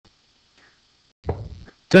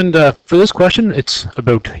And for this question, it's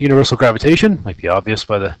about universal gravitation. Might be obvious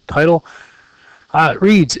by the title. It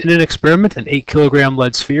reads, in an experiment, an 8 kilogram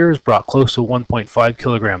lead sphere is brought close to 1.5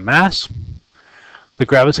 kilogram mass. The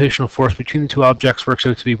gravitational force between the two objects works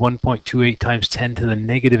out to be 1.28 times 10 to the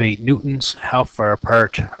negative 8 newtons. How far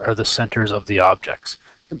apart are the centers of the objects?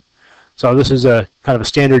 So this is a kind of a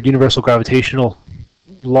standard universal gravitational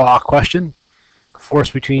law question. Force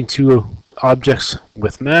between two objects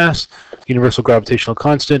with mass, universal gravitational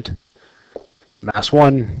constant, mass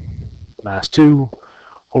 1, mass 2,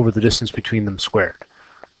 over the distance between them squared.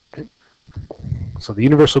 Okay. So the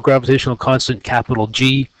universal gravitational constant, capital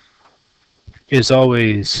G, is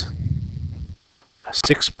always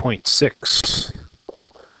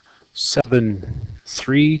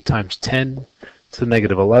 6.673 times 10 to the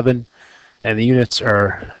negative 11, and the units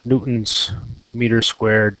are newtons meters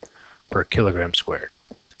squared per kilogram squared.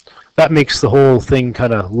 That makes the whole thing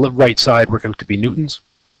kind of right side work out to be newtons.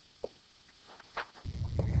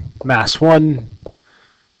 Mass 1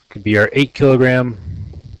 could be our 8 kilogram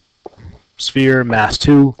sphere, mass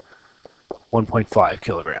 2, 1.5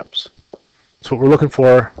 kilograms. So what we're looking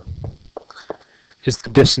for is the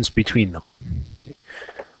distance between them.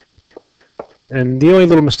 And the only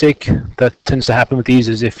little mistake that tends to happen with these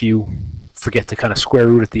is if you forget to kind of square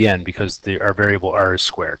root at the end because our variable r is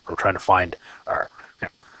squared. We're trying to find r. Okay.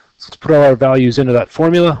 So let's put all our values into that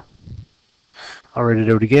formula. I'll write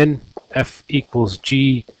it out again. F equals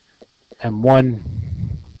G m1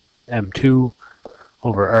 m2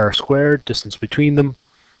 over r squared, distance between them.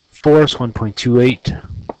 Force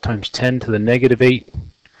 1.28 times 10 to the negative 8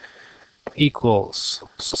 equals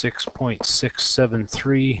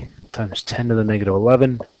 6.673 times 10 to the negative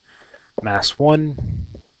 11. Mass 1,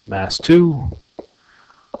 mass 2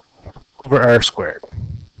 over r squared.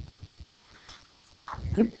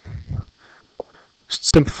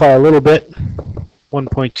 Simplify a little bit.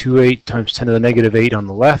 1.28 times 10 to the negative 8 on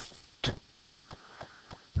the left.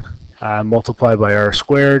 Multiply by r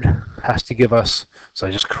squared has to give us, so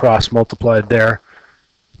I just cross multiplied there,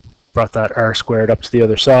 brought that r squared up to the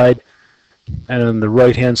other side, and on the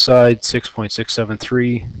right hand side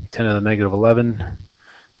 6.673 10 to the negative 11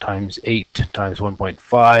 times 8 times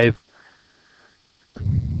 1.5,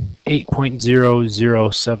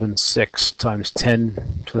 8.0076 times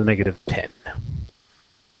 10 to the negative 10.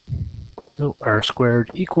 So r squared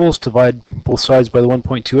equals, divide both sides by the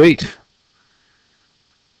 1.28.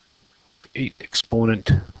 8 exponent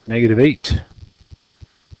negative 8,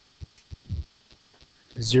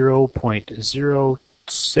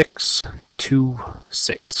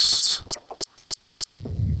 0.0626.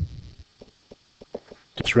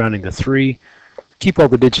 Just rounding to 3. Keep all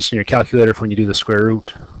the digits in your calculator for when you do the square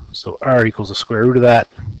root. So r equals the square root of that,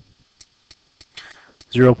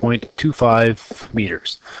 0.25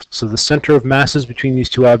 meters. So the center of masses between these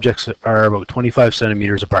two objects are about 25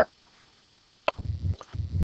 centimeters apart.